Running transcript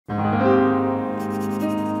Hello,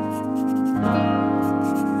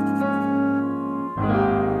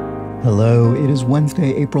 it is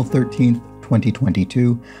Wednesday, April 13th,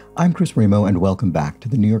 2022. I'm Chris Remo, and welcome back to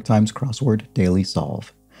the New York Times Crossword Daily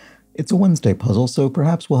Solve. It's a Wednesday puzzle, so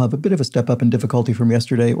perhaps we'll have a bit of a step up in difficulty from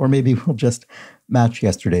yesterday, or maybe we'll just match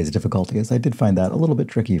yesterday's difficulty, as I did find that a little bit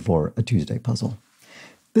tricky for a Tuesday puzzle.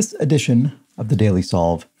 This edition of the Daily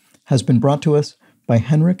Solve has been brought to us by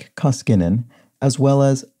Henrik Koskinen, as well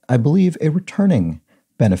as, I believe, a returning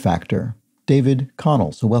benefactor, David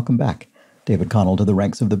Connell. So welcome back, David Connell, to the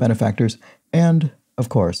ranks of the benefactors, and, of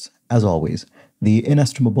course, as always, the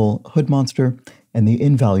inestimable Hood Monster and the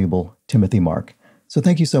invaluable Timothy Mark. So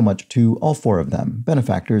thank you so much to all four of them,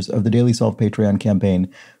 benefactors of the Daily Solve Patreon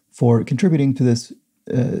campaign, for contributing to this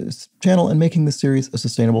channel and making this series a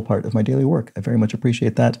sustainable part of my daily work. I very much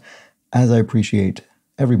appreciate that, as I appreciate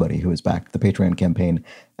everybody who has backed the Patreon campaign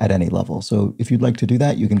at any level. So if you'd like to do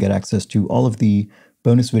that, you can get access to all of the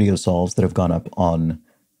bonus video solves that have gone up on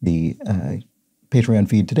the Patreon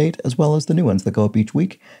feed to date, as well as the new ones that go up each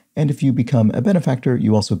week. And if you become a benefactor,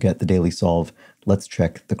 you also get the Daily Solve Let's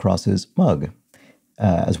Check the Crosses mug,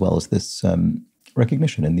 as well as this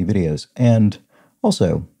recognition in the videos. And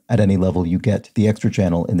also, at any level, you get the extra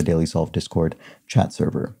channel in the Daily Solve Discord chat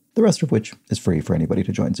server, the rest of which is free for anybody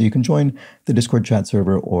to join. So you can join the Discord chat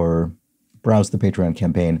server or browse the Patreon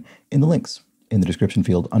campaign in the links in the description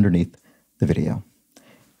field underneath the video.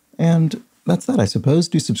 And that's that, I suppose.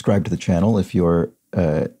 Do subscribe to the channel if you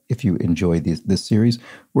enjoy this series.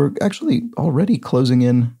 We're actually already closing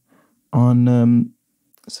in on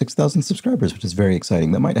 6,000 subscribers, which is very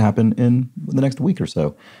exciting. That might happen in the next week or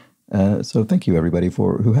so. So thank you, everybody,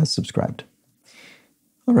 who has subscribed.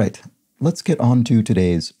 All right, let's get on to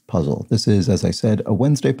today's puzzle. This is, as I said, a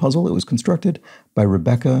Wednesday puzzle. It was constructed by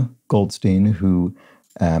Rebecca Goldstein, who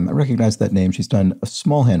I recognize that name. She's done a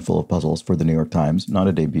small handful of puzzles for the New York Times, not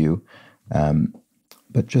a debut,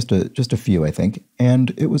 but just a few, I think.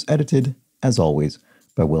 And it was edited, as always,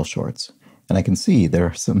 by Will Shorts. And I can see there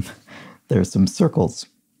are some circles,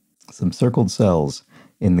 some circled cells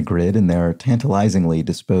in the grid, and they're tantalizingly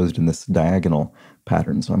disposed in this diagonal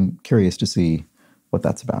pattern. So I'm curious to see what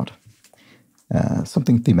that's about.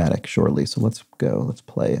 Something thematic, surely. So let's go. Let's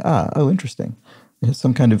play. Oh, interesting. There's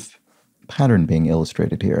some kind of pattern being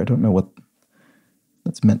illustrated here. I don't know what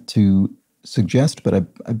that's meant to suggest, but I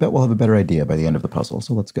bet we'll have a better idea by the end of the puzzle.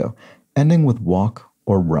 So let's go. Ending with walk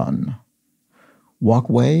or run.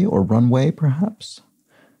 Walkway or runway, perhaps?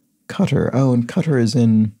 Cutter. Oh, and cutter is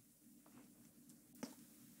in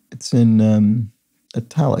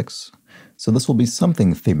italics. So this will be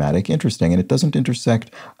something thematic, interesting, and it doesn't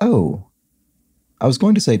intersect. Oh, I was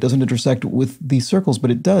going to say it doesn't intersect with the circles,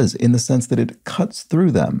 but it does in the sense that it cuts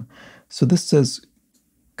through them. So this says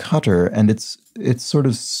cutter, and it's sort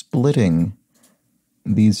of splitting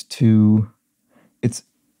these two. It's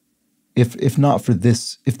if not for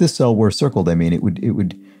this, if this cell were circled, I mean, it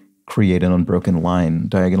would create an unbroken line,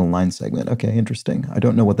 diagonal line segment. Okay, interesting. I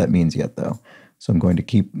don't know what that means yet, though, so I'm going to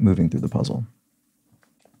keep moving through the puzzle.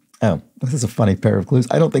 Oh, this is a funny pair of clues.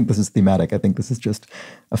 I don't think this is thematic. I think this is just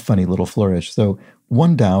a funny little flourish. So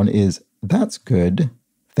one down is, that's good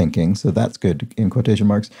thinking. So that's good in quotation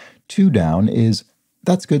marks. Two down is,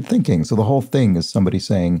 that's good thinking. So the whole thing is somebody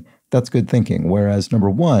saying, that's good thinking. Whereas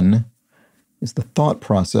number one is the thought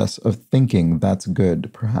process of thinking that's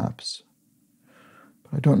good, perhaps.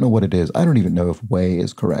 But I don't know what it is. I don't even know if way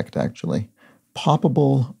is correct, actually.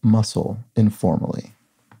 Poppable muscle, informally.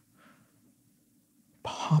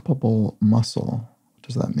 Poppable muscle. What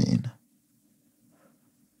does that mean?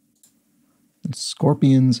 And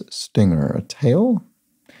scorpion's stinger. A tail?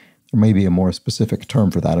 There may be a more specific term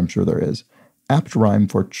for that. I'm sure there is. Apt rhyme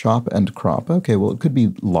for chop and crop. Okay, well, it could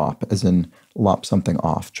be lop, as in lop something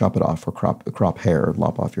off, chop it off, or crop hair,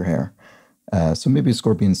 lop off your hair. So maybe a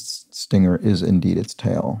scorpion's stinger is indeed its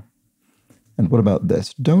tail. And what about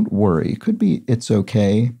this? Don't worry. Could be it's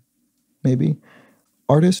okay, maybe.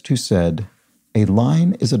 Artist who said, a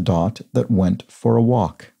line is a dot that went for a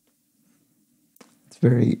walk. It's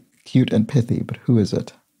very cute and pithy, but who is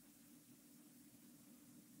it?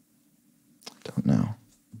 Don't know.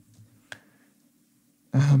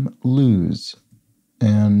 Lose.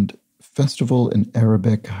 And festival in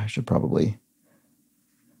Arabic, I should probably...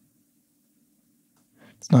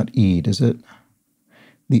 It's not Eid, is it?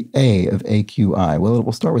 The A of AQI. Well, it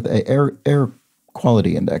will start with A. Air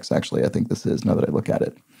quality index, actually, I think this is, now that I look at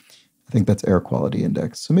it. I think that's air quality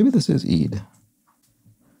index. So maybe this is Eid.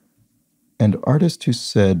 And artist who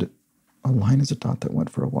said, a line is a dot that went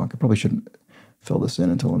for a walk. I probably shouldn't fill this in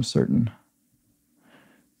until I'm certain.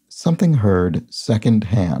 something heard second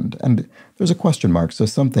hand. And there's a question mark, so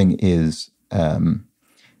something is,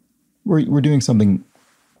 we're doing something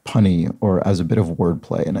punny or as a bit of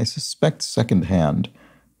wordplay, and I suspect second hand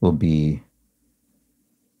will be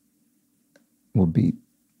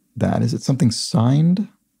that. Is it something signed?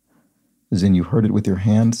 As in you heard it with your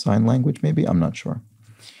hand, sign language maybe? I'm not sure.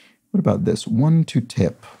 What about this? One to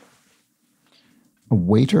tip. A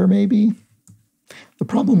waiter maybe? The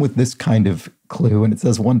problem with this kind of clue, and it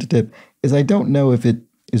says one to tip, is I don't know if it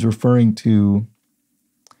is referring to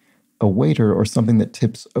a waiter or something that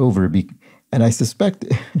tips over. And I suspect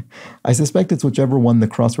it's whichever one the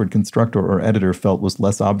crossword constructor or editor felt was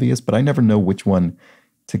less obvious, but I never know which one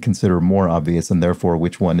to consider more obvious and therefore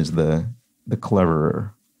which one is the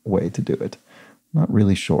cleverer way to do it. Not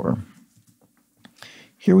really sure.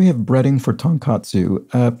 Here we have breading for tonkatsu,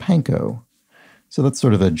 panko. So that's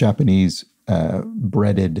sort of a Japanese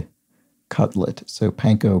breaded cutlet. So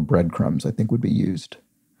panko breadcrumbs, I think, would be used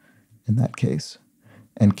in that case.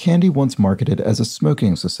 And candy once marketed as a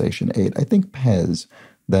smoking cessation aid. I think Pez,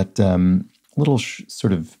 that little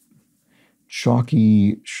sort of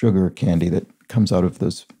chalky sugar candy that comes out of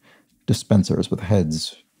those dispensers with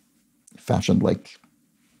heads fashioned like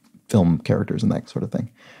film characters and that sort of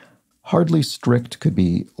thing. Hardly strict could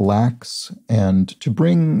be lax, and to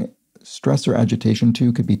bring stress or agitation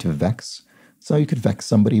to could be to vex. So you could vex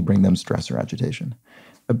somebody, bring them stress or agitation.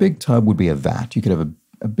 A big tub would be a vat. You could have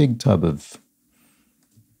a big tub of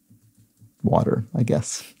water, I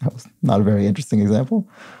guess. That was not a very interesting example.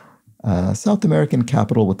 South American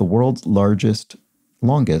capital with the world's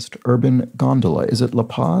longest urban gondola. Is it La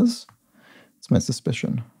Paz? It's my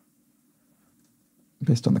suspicion.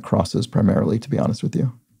 Based on the crosses primarily, to be honest with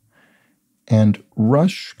you. And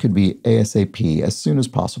rush could be ASAP, as soon as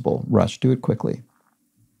possible. Rush, do it quickly.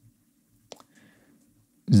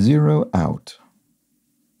 Zero out.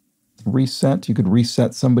 Reset, you could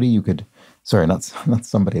reset somebody. You could, sorry, not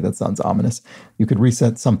somebody, that sounds ominous. You could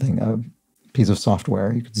reset something, a piece of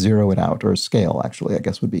software. You could zero it out, or scale, actually, I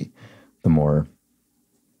guess would be the more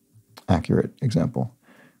accurate example.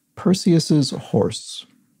 Perseus's horse.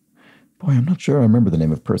 Boy, I'm not sure I remember the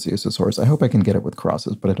name of Perseus's horse. I hope I can get it with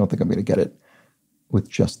crosses, but I don't think I'm going to get it with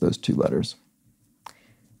just those two letters.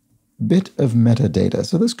 Bit of metadata.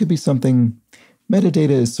 So this could be something,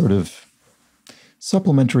 metadata is sort of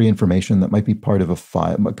supplementary information that might be part of a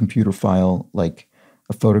file, a computer file, like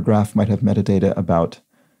a photograph might have metadata about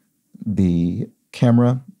the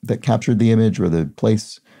camera that captured the image or the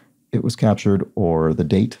place it was captured or the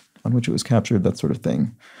date on which it was captured, that sort of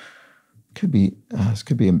thing.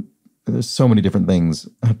 There's so many different things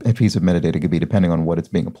a piece of metadata could be depending on what it's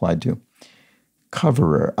being applied to.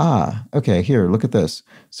 Coverer. Okay, here, look at this.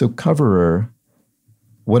 So coverer,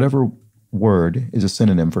 whatever word is a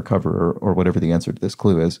synonym for coverer, or whatever the answer to this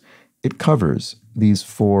clue is, it covers these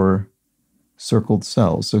four circled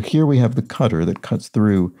cells. So here we have the cutter that cuts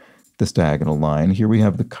through this diagonal line. Here we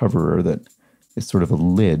have the coverer that is sort of a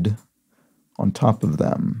lid on top of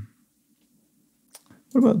them.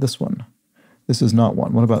 What about this one? This is not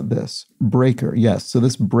one. What about this? Breaker. Yes, so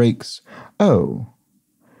this breaks. Oh,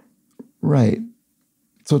 right.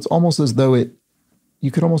 So it's almost as though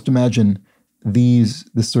you could almost imagine this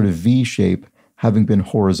sort of V shape having been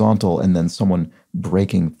horizontal and then someone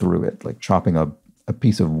breaking through it, like chopping a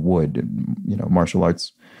piece of wood, martial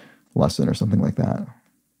arts lesson or something like that.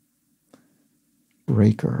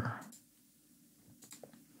 Breaker.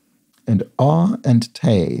 And ah and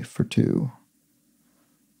tay for two.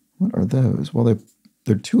 What are those? Well,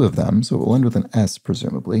 there are two of them, so it will end with an S,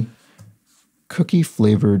 presumably.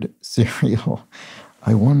 Cookie-flavored cereal.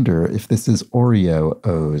 I wonder if this is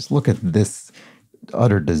Oreo-O's. Look at this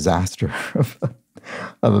utter disaster of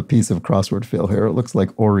a piece of crossword fill here. It looks like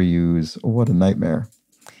Oreos. What a nightmare.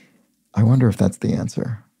 I wonder if that's the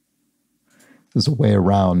answer. There's a way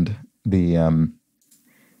around the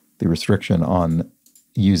restriction on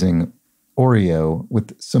using Oreo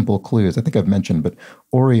with simple clues. I think I've mentioned, but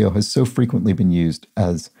Oreo has so frequently been used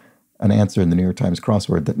as an answer in the New York Times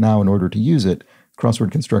crossword that now in order to use it, crossword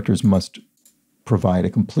constructors must provide a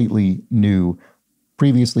completely new,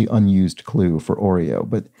 previously unused clue for Oreo.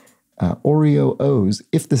 But Oreo-O's,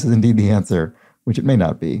 if this is indeed the answer, which it may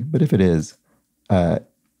not be, but if it is,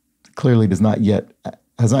 clearly has not yet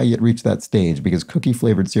reached that stage, because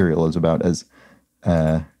cookie-flavored cereal is about as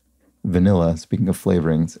vanilla, speaking of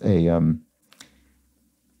flavorings,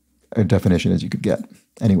 a definition as you could get.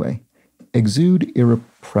 Anyway, exude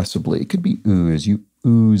irrepressibly. It could be ooze. You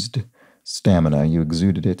oozed stamina. You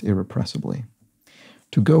exuded it irrepressibly.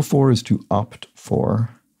 To go for is to opt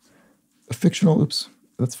for. A fictional, oops,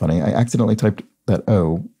 that's funny. I accidentally typed that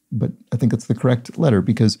O but I think it's the correct letter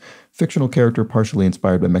because fictional character partially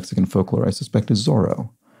inspired by Mexican folklore, I suspect, is Zorro.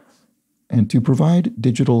 And to provide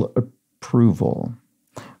digital approval.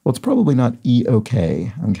 Well, it's probably not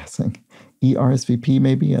EOK, I'm guessing. ERSVP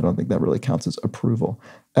maybe? I don't think that really counts as approval.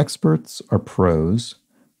 Experts are pros.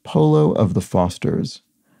 Polo of the Fosters.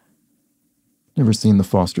 Never seen the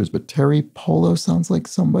Fosters, but Terry Polo sounds like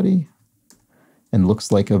somebody and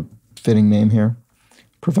looks like a fitting name here.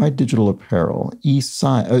 Provide digital apparel.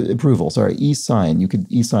 Approval, sorry. E-sign. You could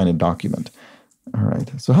e-sign a document. All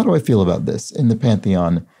right. So how do I feel about this in the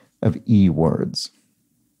pantheon of E-words?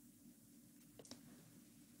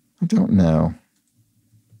 I don't know.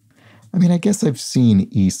 I mean, I guess I've seen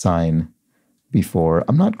e-sign before.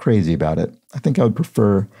 I'm not crazy about it. I think I'd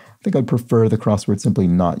prefer the crossword simply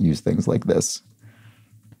not use things like this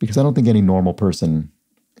because I don't think any normal person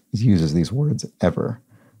uses these words ever.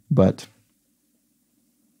 But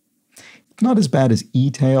it's not as bad as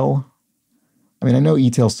e-tail. I mean, I know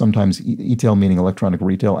e-tail sometimes, e-tail meaning electronic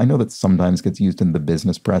retail. I know that sometimes gets used in the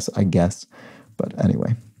business press, I guess. But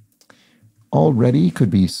anyway. Already could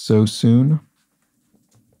be so soon.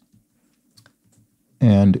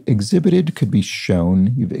 And exhibited could be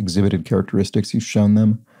shown. You've exhibited characteristics, you've shown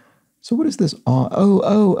them. So what is this?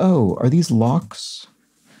 Oh, are these locks?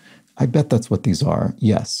 I bet that's what these are.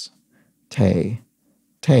 Yes. Tay.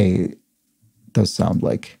 Tay does sound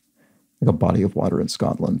like a body of water in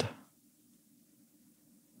Scotland.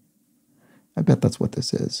 I bet that's what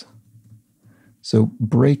this is. So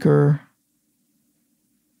breaker.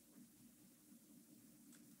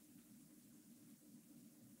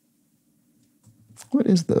 What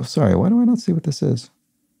is this? Sorry, why do I not see what this is?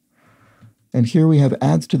 And here we have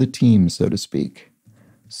adds to the team, so to speak.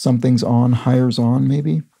 Something's on, hires on,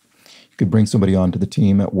 maybe. You could bring somebody on to the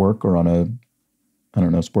team at work or on a, I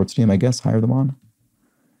don't know, sports team, I guess, hire them on.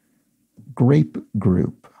 Grape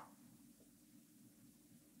group.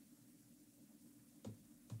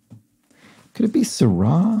 Could it be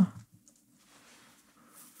Syrah?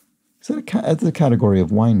 Is that that's a category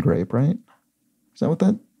of wine grape, right? Is that what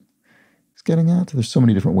that is getting at? There's so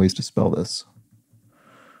many different ways to spell this.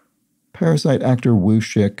 Parasite actor Wu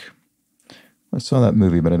Shik. I saw that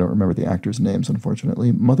movie, but I don't remember the actors' names,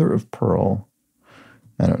 unfortunately. Mother of Pearl.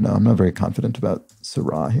 I don't know. I'm not very confident about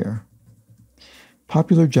Syrah here.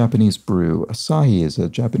 Popular Japanese brew. Asahi is a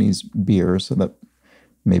Japanese beer, so that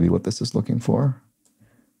may be what this is looking for.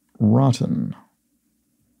 Rotten.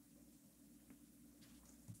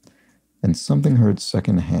 And something heard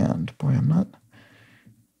secondhand. Boy, I'm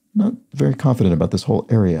not very confident about this whole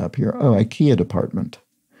area up here. Oh, IKEA department.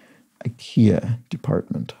 IKEA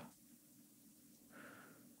department.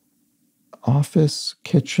 Office,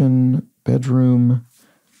 kitchen, bedroom,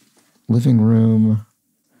 living room.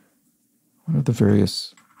 What are the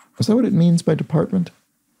various... Is that what it means by department?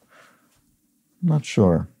 I'm not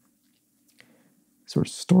sure. Sort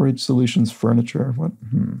of storage solutions, furniture. What?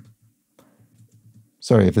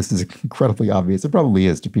 Sorry if this is incredibly obvious. It probably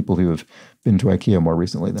is to people who have been to IKEA more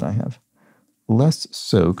recently than I have. Less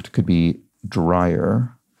soaked could be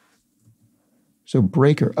drier. So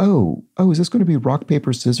breaker. Oh, is this going to be rock,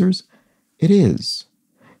 paper, scissors? It is.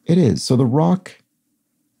 It is. So the rock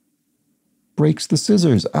breaks the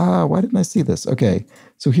scissors. Ah, why didn't I see this? Okay.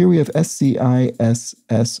 So here we have SCISSORS.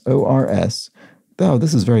 Oh,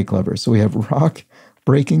 this is very clever. So we have rock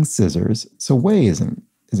breaking scissors. So way is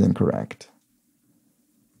incorrect.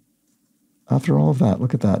 After all of that,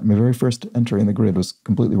 look at that. My very first entry in the grid was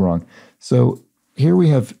completely wrong. So here we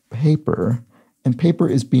have paper, and paper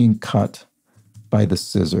is being cut by the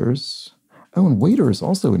scissors. Oh, and waiter is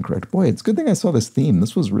also incorrect. Boy, it's a good thing I saw this theme.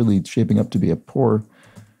 This was really shaping up to be a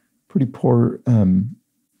pretty poor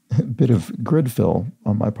bit of grid fill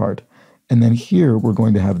on my part. And then here we're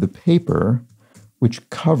going to have the paper, which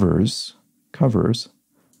covers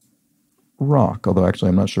rock, although actually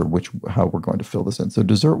I'm not sure how we're going to fill this in. So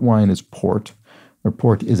dessert wine is port, or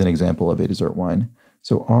port is an example of a dessert wine.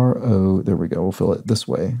 So R-O, there we go, we'll fill it this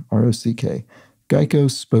way, R-O-C-K. Geico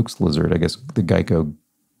spokes lizard, I guess the Geico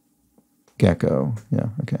gecko, yeah,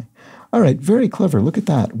 okay. All right, very clever, look at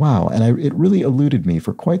that, wow, and it really eluded me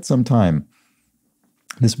for quite some time.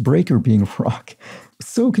 This breaker being rock,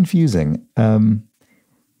 so confusing,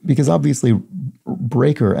 because obviously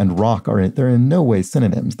breaker and rock they're in no way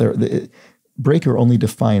synonyms. Breaker only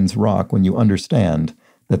defines rock when you understand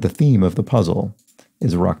that the theme of the puzzle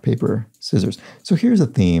is rock, paper, scissors. So here's a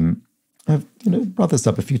theme. I've brought this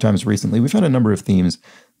up a few times recently. We've had a number of themes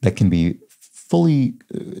that can be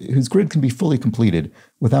whose grid can be fully completed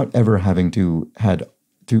without ever having to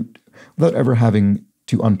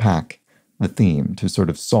unpack the theme to sort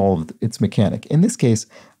of solve its mechanic. In this case,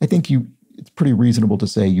 I think you it's pretty reasonable to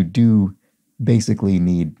say you do basically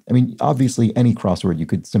need, I mean, obviously any crossword you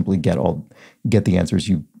could simply get the answers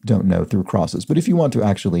you don't know through crosses. But if you want to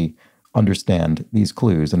actually understand these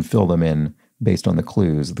clues and fill them in based on the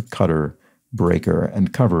clues, the cutter, breaker,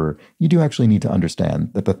 and coverer, you do actually need to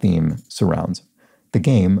understand that the theme surrounds the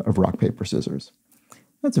game of rock, paper, scissors.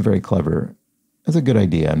 That's a very clever, that's a good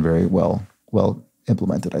idea and very well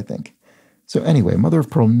implemented, I think. So anyway, mother of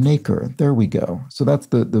pearl nacre, there we go. So that's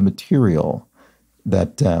the material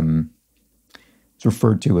that it's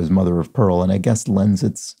referred to as mother of pearl, and I guess mother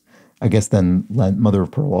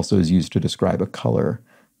of pearl also is used to describe a color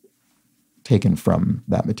taken from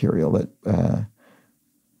that material that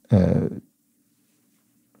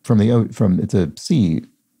it's a sea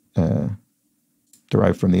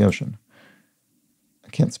derived from the ocean. I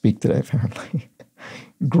can't speak today, apparently.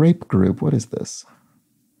 Grape group, what is this?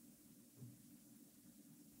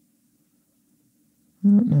 I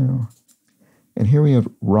don't know. And here we have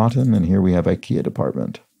rotten, and here we have IKEA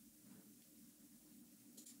department.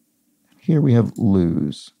 Here we have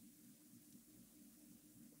lose.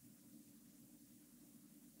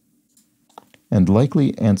 And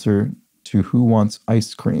likely answer to who wants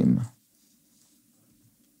ice cream.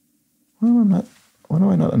 Why do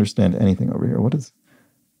I not understand anything over here? What is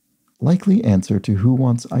likely answer to who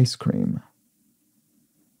wants ice cream?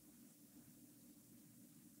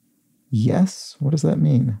 Yes? What does that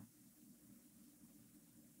mean?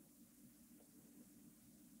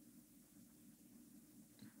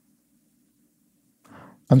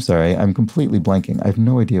 I'm sorry, I'm completely blanking. I have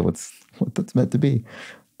no idea what that's meant to be.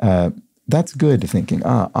 That's good thinking.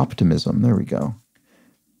 Optimism. There we go.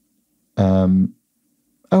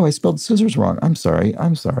 Oh, I spelled scissors wrong. I'm sorry.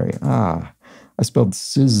 I spelled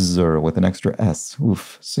scissor with an extra S.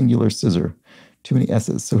 Oof, singular scissor. Too many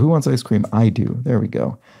S's. So who wants ice cream? I do. There we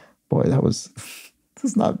go. Boy, this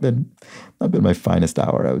has not been my finest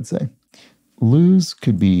hour, I would say. Lose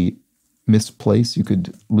could be misplace. You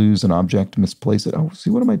could lose an object, misplace it. Oh, see,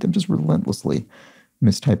 what am I doing? I'm just relentlessly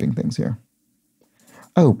mistyping things here.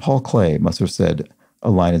 Oh, Paul Clay must have said a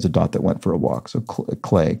line is a dot that went for a walk. So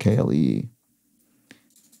Clay, K-L-E-E.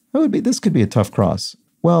 This could be a tough cross.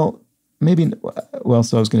 Well, maybe, so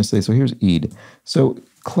I was going to say, so here's Eid. So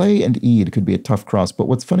Clay and Eid could be a tough cross, but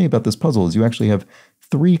what's funny about this puzzle is you actually have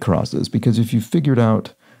 3 crosses, because if you figured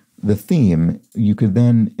out the theme, you could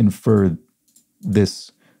then infer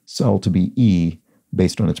this cell to be E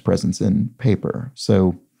based on its presence in paper.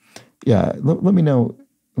 So yeah, let me know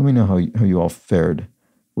how you all fared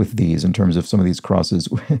with these in terms of some of these crosses,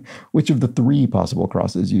 which of the 3 possible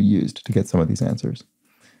crosses you used to get some of these answers.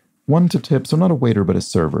 One to tip, so not a waiter, but a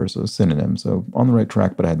server, so a synonym. So on the right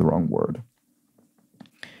track, but I had the wrong word.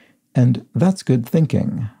 And that's good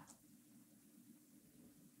thinking.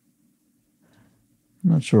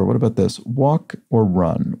 I'm not sure. What about this? Walk or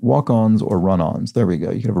run? Walk-ons or run-ons. There we go.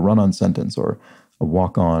 You could have a run-on sentence or a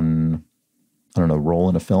walk-on, I don't know, role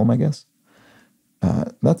in a film, I guess.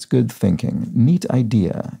 That's good thinking. Neat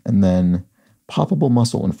idea. And then poppable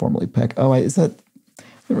muscle informally peck. Oh, I didn't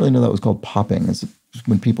really know that was called popping. It's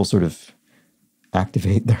when people sort of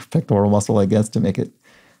activate their pectoral muscle, I guess, to make it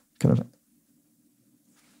kind of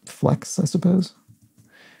flex, I suppose.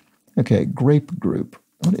 Okay, grape group.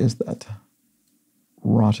 What is that?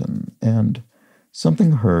 Rotten. And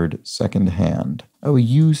something heard secondhand. Oh, a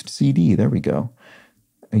used CD. There we go.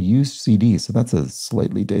 A used CD. So that's a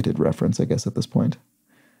slightly dated reference, I guess, at this point.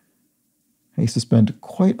 I used to spend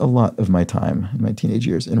quite a lot of my time in my teenage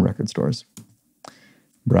years in record stores,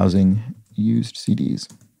 browsing used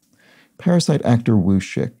CDs. Parasite actor Wu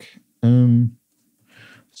Shik.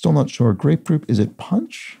 Still not sure. Grapefruit, is it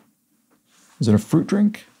punch? Is it a fruit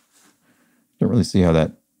drink? Don't really see how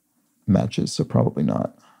that matches, so probably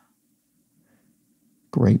not.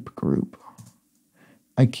 Grape group.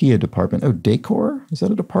 IKEA department. Oh, decor? Is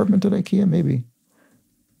that a department at IKEA? Maybe.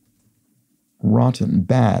 Rotten.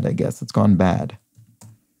 Bad, I guess. It's gone bad.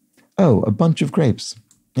 Oh, a bunch of grapes.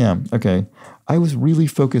 Yeah, okay. I was really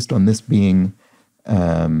focused on this being,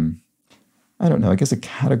 I don't know, I guess a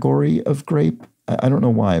category of grape. I don't know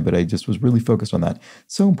why, but I just was really focused on that.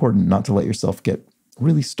 It's so important not to let yourself get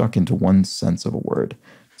really stuck into one sense of a word.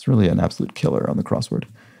 It's really an absolute killer on the crossword.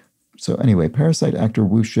 So anyway, Parasite actor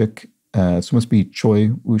Wu Shik. So must be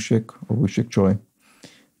Choi Wu Shik or Wu Shik Choi.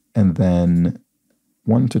 And then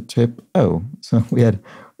one to tip. Oh, so we had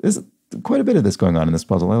quite a bit of this going on in this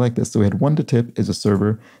puzzle. I like this. So we had one to tip is a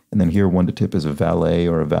server, and then here one to tip is a valet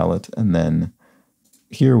or a valet, and then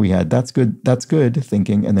here we had that's good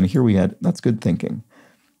thinking, and then here we had that's good thinking.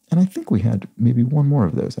 And I think we had maybe one more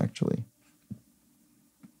of those, actually.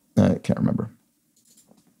 I can't remember.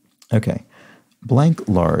 Okay. Blank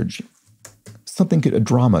large. a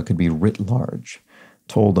drama could be writ large,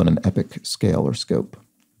 told on an epic scale or scope.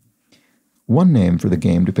 One name for the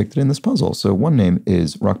game depicted in this puzzle. So one name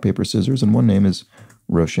is rock, paper, scissors, and one name is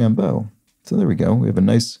Rochambeau. So there we go. We have a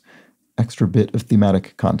nice extra bit of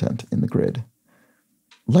thematic content in the grid.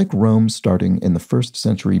 Like Rome starting in the 1st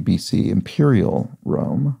century BC, Imperial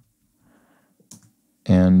Rome,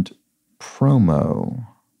 and promo.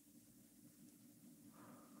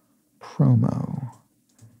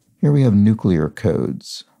 Here we have nuclear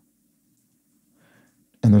codes.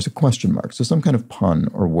 And there's a question mark, so some kind of pun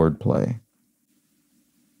or wordplay.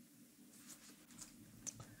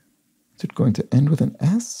 Is it going to end with an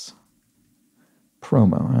S?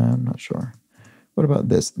 Promo, I'm not sure. What about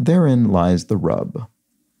this? Therein lies the rub.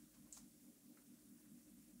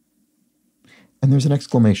 And there's an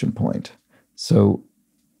exclamation point. So,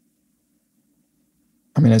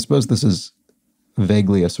 I mean, I suppose this is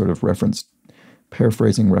vaguely a sort of reference,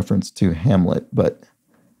 paraphrasing reference to Hamlet, but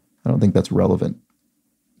I don't think that's relevant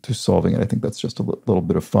to solving it. I think that's just a little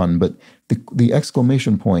bit of fun. But the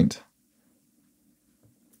exclamation point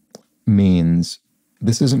means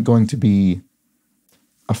this isn't going to be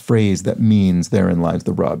a phrase that means therein lies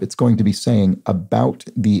the rub. It's going to be saying about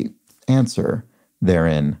the answer,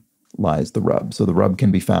 therein lies the rub. So the rub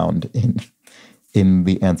can be found in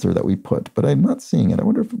the answer that we put, but I'm not seeing it. I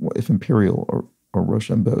wonder if Imperial or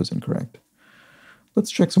Rochambeau is incorrect.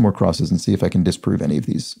 Let's check some more crosses and see if I can disprove any of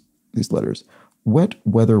these letters. Wet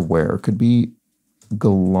weather wear could be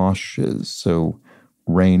galoshes, so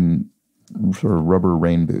rain, sort of rubber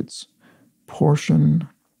rain boots. Portion.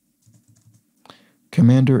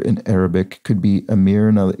 Commander in Arabic could be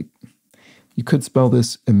Amir. Now, you could spell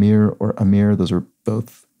this Emir or Amir. Those are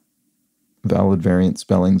both valid variant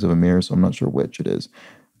spellings of Amir, so I'm not sure which it is.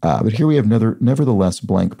 But here we have nevertheless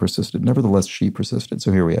blank persisted. Nevertheless she persisted.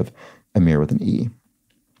 So here we have Amir with an E.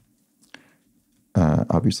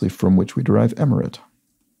 Obviously from which we derive emirate.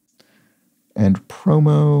 And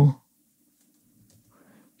promo.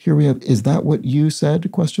 Here we have, is that what you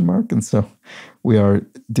said? Question mark. And so we are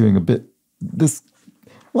doing a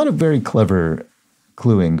lot of very clever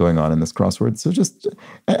cluing going on in this crossword. So just,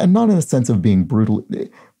 and not in the sense of being brutal.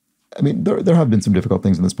 I mean, there have been some difficult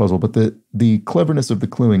things in this puzzle, but the cleverness of the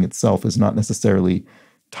cluing itself is not necessarily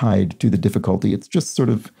tied to the difficulty. It's just sort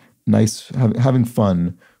of nice, having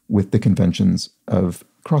fun with the conventions of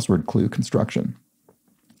crossword clue construction.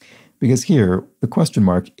 Because here, the question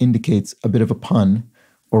mark indicates a bit of a pun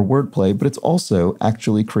or wordplay, but it's also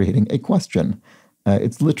actually creating a question.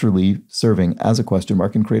 It's literally serving as a question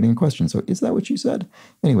mark and creating a question. So is that what you said?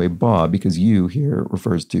 Anyway, ba, because you here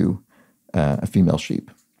refers to a female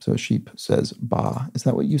sheep. So a sheep says ba. Is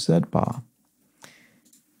that what you said? Ba.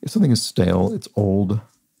 If something is stale, it's old.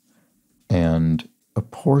 And a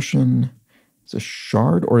portion is a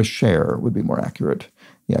shard or a share would be more accurate.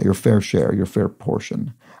 Yeah, your fair share, your fair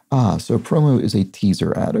portion. So promo is a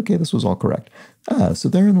teaser ad. Okay, this was all correct. So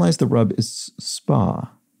therein lies the rub is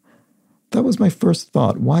spa. That was my first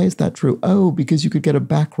thought. Why is that true? Oh, because you could get a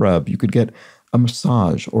back rub. You could get a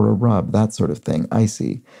massage or a rub, that sort of thing. I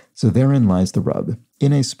see. So therein lies the rub.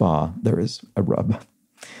 In a spa, there is a rub.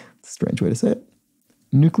 Strange way to say it.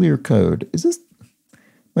 Nuclear code. Is this...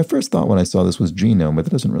 My first thought when I saw this was genome, but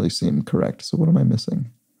that doesn't really seem correct. So what am I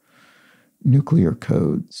missing? Nuclear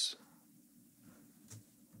codes.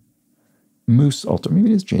 Moose alternative.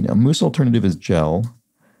 Maybe it is genome. Moose alternative is gel.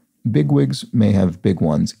 Bigwigs may have big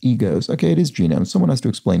ones. Egos. Okay, it is genome. Someone has to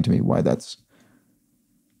explain to me why that's...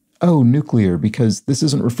 Oh, nuclear, because this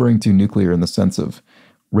isn't referring to nuclear in the sense of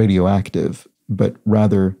radioactive, but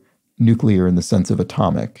rather nuclear in the sense of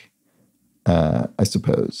atomic, I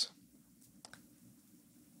suppose.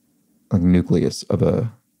 Like nucleus of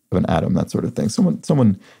an atom, that sort of thing.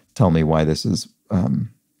 Someone tell me why this is... I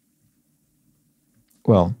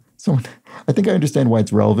think I understand why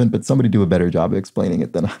it's relevant, but somebody do a better job of explaining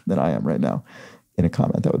it than I am right now in a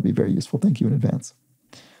comment. That would be very useful. Thank you in advance.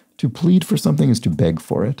 To plead for something is to beg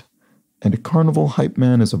for it. And a carnival hype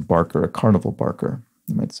man is a barker, a carnival barker,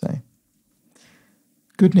 you might say.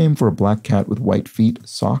 Good name for a black cat with white feet,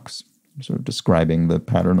 socks, sort of describing the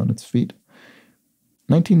pattern on its feet.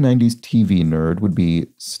 1990s TV nerd would be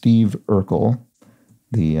Steve Urkel,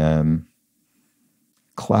 the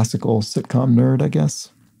classical sitcom nerd, I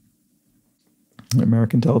guess.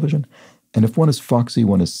 American television. And if one is foxy,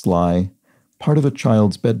 one is sly. Part of a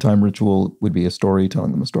child's bedtime ritual would be a story,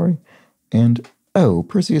 telling them a story. And, oh,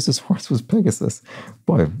 Perseus's horse was Pegasus.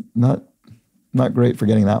 Boy, not great for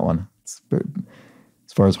getting that one.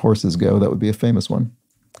 As far as horses go, that would be a famous one.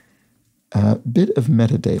 Bit of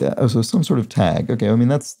metadata. Oh, so some sort of tag. Okay, I mean,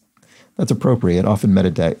 that's that's appropriate. Often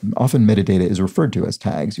metadata is referred to as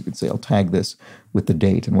tags. You could say, I'll tag this with the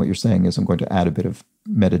date. And what you're saying is I'm going to add a bit of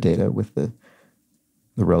metadata with the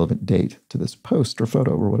relevant date to this post or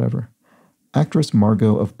photo or whatever. Actress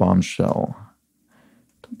Margot of Bombshell.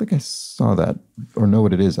 I don't think I saw that or know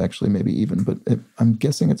what it is actually, maybe even, but I'm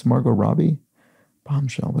guessing it's Margot Robbie.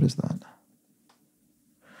 Bombshell, what is that?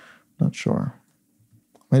 Not sure.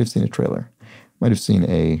 Might have seen a trailer. Might have seen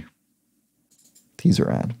a teaser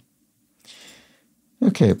ad.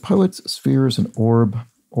 Okay, poets, spheres, and orb.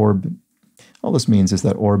 Orb. All this means is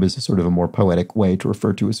that orb is a sort of a more poetic way to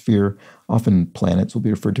refer to a sphere. Often planets will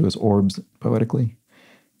be referred to as orbs poetically.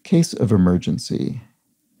 Case of emergency.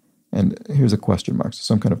 And here's a question mark, so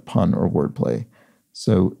some kind of pun or wordplay.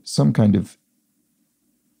 So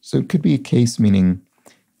it could be a case meaning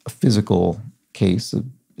a physical case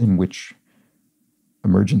in which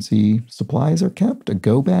emergency supplies are kept, a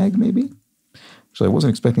go bag maybe? Actually, I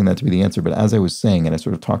wasn't expecting that to be the answer, but as I was saying it, I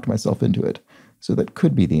sort of talked myself into it. So that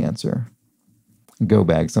could be the answer. A go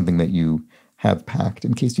bag, something that you have packed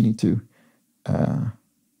in case you need to, I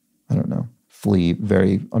don't know, flee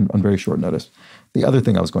on very short notice. The other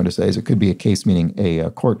thing I was going to say is it could be a case meaning a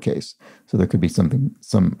court case. So there could be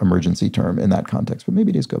some emergency term in that context, but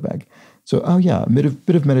maybe it is go bag. So, oh yeah, a bit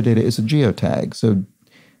of metadata is a geotag. So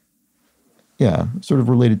yeah, sort of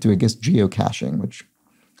related to, I guess, geocaching, which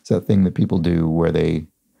is that thing that people do where they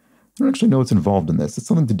don't actually know what's involved in this. It's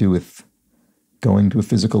something to do with going to a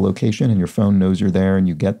physical location and your phone knows you're there and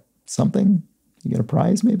you get something. You get a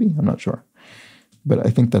prize, maybe? I'm not sure. But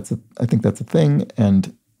I think that's a thing,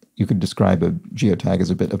 and you could describe a geotag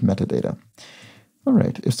as a bit of metadata. All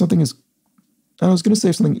right, if something is, I was going to say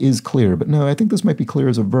if something is clear, but no, I think this might be clear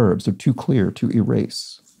as a verb. So to clear, to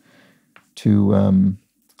erase, to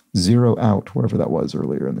zero out, wherever that was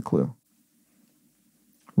earlier in the clue.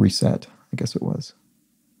 Reset, I guess it was.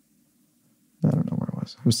 I don't know where it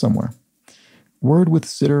was. It was somewhere. Word with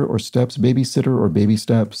sitter or steps, babysitter or baby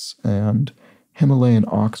steps, and Himalayan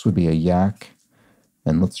ox would be a yak.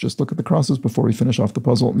 And let's just look at the crosses before we finish off the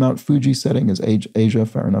puzzle. Mount Fuji setting is Asia.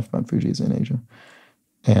 Fair enough, Mount Fuji is in Asia.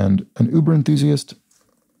 And an uber enthusiast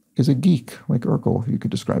is a geek, like Urkel, who you could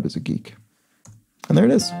describe as a geek. And there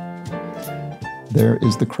it is. There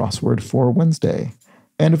is the crossword for Wednesday.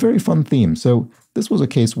 And a very fun theme. So this was a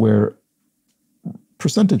case where,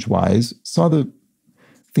 percentage-wise, saw the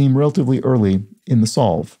theme relatively early in the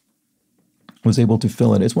solve, was able to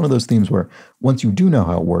fill in. It's one of those themes where once you do know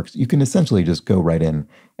how it works, you can essentially just go right in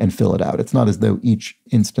and fill it out. It's not as though each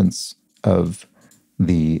instance of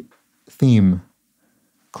the theme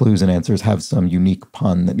clues and answers have some unique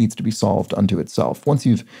pun that needs to be solved unto itself. Once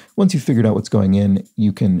you've figured out what's going in,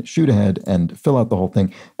 you can shoot ahead and fill out the whole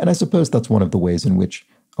thing. And I suppose that's one of the ways in which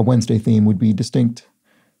a Wednesday theme would be distinct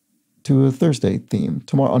to a Thursday theme.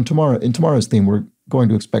 In tomorrow's theme, we're going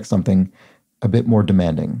to expect something a bit more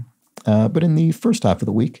demanding. But in the first half of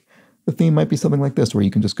the week, the theme might be something like this, where you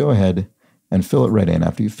can just go ahead and fill it right in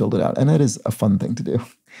after you've filled it out. And that is a fun thing to do.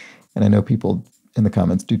 And I know people in the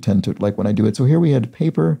comments do tend to like when I do it. So here we had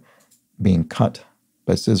paper being cut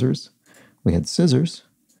by scissors. We had scissors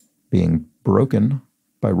being broken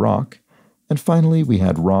by rock. And finally, we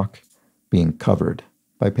had rock being covered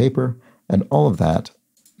by paper. And all of that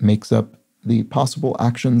makes up the possible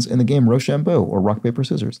actions in the game Rochambeau, or rock, paper,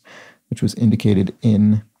 scissors, which was indicated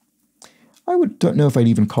in... don't know if I'd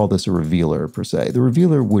even call this a revealer, per se. The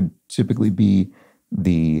revealer would typically be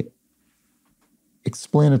the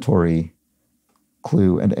explanatory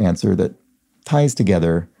clue and answer that ties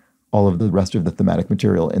together all of the rest of the thematic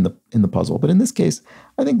material in the puzzle. But in this case,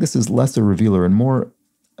 I think this is less a revealer and more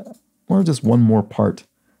just one more part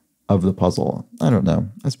of the puzzle. I don't know.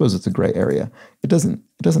 I suppose it's a gray area. It doesn't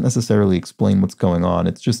necessarily explain what's going on.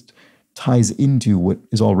 It just ties into what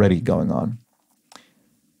is already going on.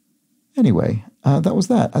 Anyway, that was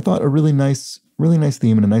that. I thought a really nice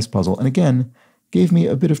theme and a nice puzzle. And again, gave me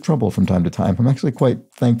a bit of trouble from time to time. I'm actually quite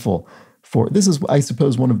thankful for... This is, I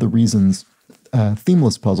suppose, one of the reasons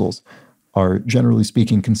themeless puzzles are, generally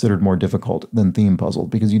speaking, considered more difficult than theme puzzles,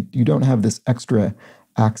 because you don't have this extra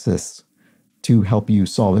axis to help you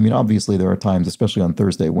solve. I mean, obviously, there are times, especially on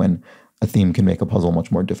Thursday, when a theme can make a puzzle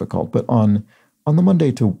much more difficult. But on the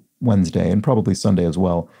Monday to Wednesday, and probably Sunday as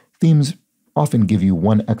well, themes often give you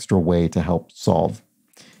one extra way to help solve.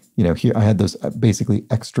 You know, here I had those basically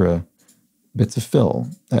extra bits of fill,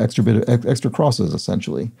 extra crosses,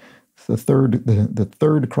 essentially. The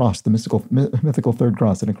third cross, the mythical third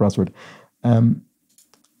cross in a crossword. And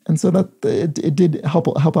so that it did help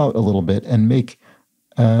out a little bit and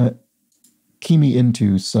clue me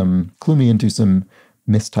into some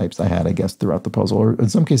mistypes I had, I guess, throughout the puzzle, or in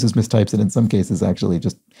some cases mistypes, and in some cases actually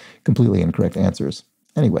just completely incorrect answers.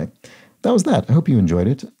 Anyway, that was that. I hope you enjoyed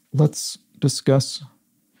it. Let's discuss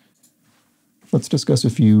a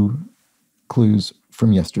few clues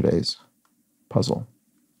from yesterday's puzzle.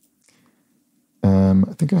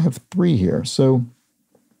 I think I have 3 here. So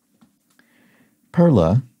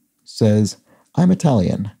Perla says, I'm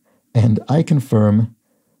Italian, and I confirm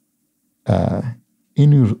in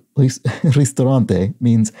un ristorante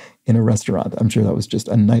means in a restaurant. I'm sure that was just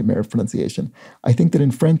a nightmare of pronunciation. I think that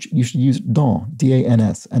in French you should use dans,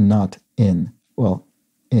 D-A-N-S, and not in. Well,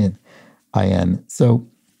 in, I-N. So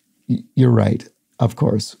you're right, of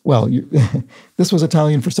course. Well, this was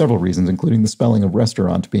Italian for several reasons, including the spelling of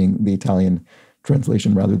restaurant being the Italian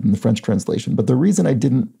translation rather than the French translation. But the reason I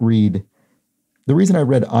read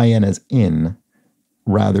I-N as in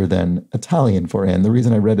rather than Italian for in, the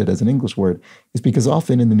reason I read it as an English word is because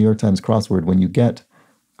often in the New York Times crossword, when you get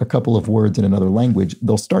a couple of words in another language,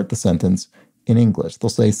 they'll start the sentence in English. They'll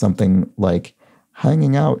say something like,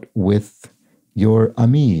 hanging out with your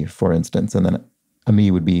ami, for instance, and then ami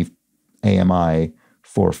would be AMI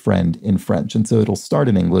for friend in French. And so it'll start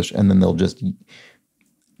in English, and then they'll just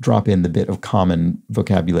drop in the bit of common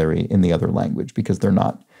vocabulary in the other language because they're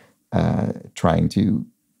not trying to,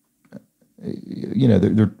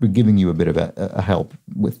 they're giving you a bit of a help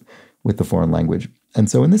with the foreign language. And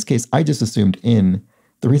so in this case, I just assumed in.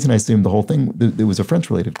 The reason I assumed the whole thing, there was a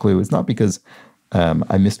French-related clue, is not because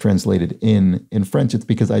I mistranslated in French. It's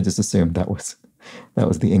because I just assumed that was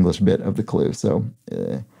the English bit of the clue. So,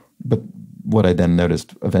 but what I then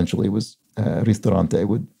noticed eventually was ristorante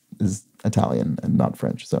is Italian and not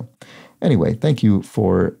French. So anyway, thank you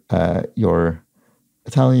for your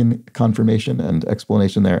Italian confirmation and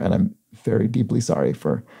explanation there, and I'm very deeply sorry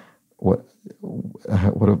for what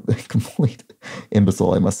a complete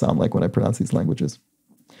imbecile I must sound like when I pronounce these languages.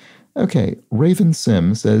 Okay, Raven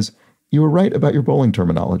Sim says, you were right about your bowling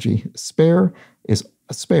terminology. A spare is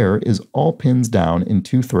all pins down in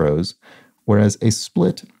 2 throws, whereas a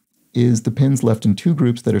split is the pins left in 2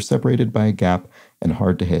 groups that are separated by a gap and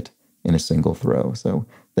hard to hit in a single throw. So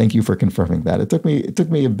thank you for confirming that. It took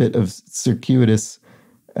me a bit of circuitous,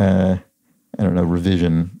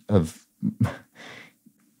 revision of,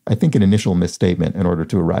 I think, an initial misstatement in order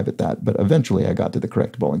to arrive at that. But eventually I got to the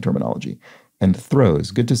correct bowling terminology. And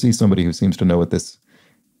throws, good to see somebody who seems to know what this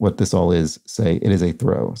all is say it is a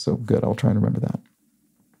throw. So good, I'll try and remember that.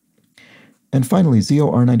 And finally,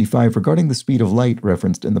 ZOR95, regarding the speed of light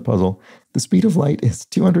referenced in the puzzle, the speed of light is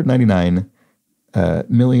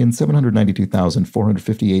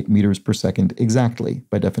 299,792,458 meters per second exactly,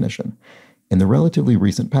 by definition. In the relatively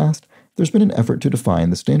recent past, there's been an effort to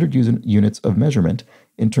define the standard units of measurement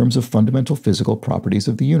in terms of fundamental physical properties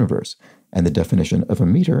of the universe, and the definition of a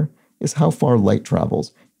meter is how far light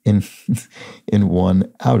travels in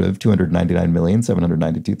 1 out of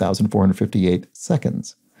 299,792,458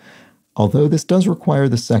 seconds. Although this does require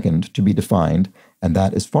the second to be defined, and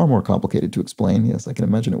that is far more complicated to explain, yes, I can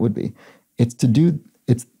imagine it would be, it's to do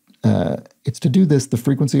this the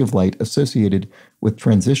frequency of light associated with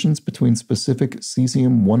transitions between specific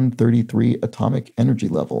cesium-133 atomic energy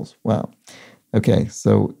levels. Wow. Okay,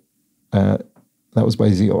 so that was by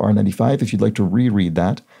ZOR95. If you'd like to reread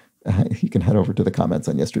that, you can head over to the comments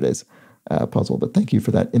on yesterday's puzzle. But thank you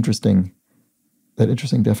for that interesting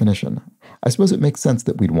definition. I suppose it makes sense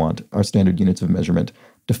that we'd want our standard units of measurement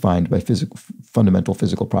defined by fundamental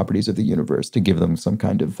physical properties of the universe to give them some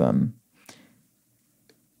kind of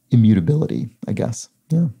immutability, I guess.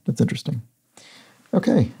 Yeah, that's interesting.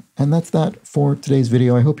 Okay, and that's that for today's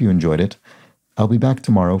video. I hope you enjoyed it. I'll be back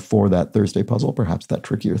tomorrow for that Thursday puzzle, perhaps that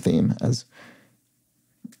trickier theme, as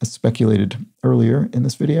speculated earlier in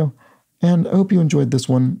this video. And I hope you enjoyed this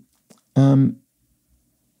one. And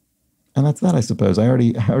that's that, I suppose. I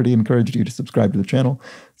already encouraged you to subscribe to the channel,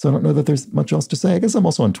 so I don't know that there's much else to say. I guess I'm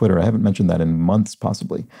also on Twitter. I haven't mentioned that in months,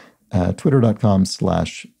 possibly.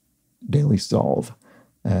 Twitter.com/dailysolve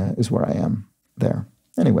is where I am there.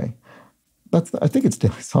 Anyway, I think it's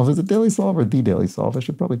Daily Solve. Is it Daily Solve or The Daily Solve? I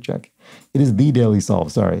should probably check. It is The Daily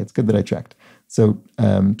Solve. Sorry, it's good that I checked. So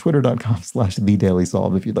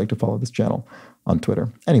twitter.com/TheDailySolve if you'd like to follow this channel on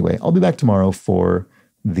Twitter. Anyway, I'll be back tomorrow for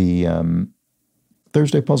the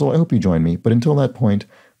Thursday puzzle. I hope you join me. But until that point,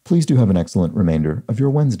 please do have an excellent remainder of your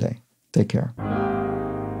Wednesday. Take care.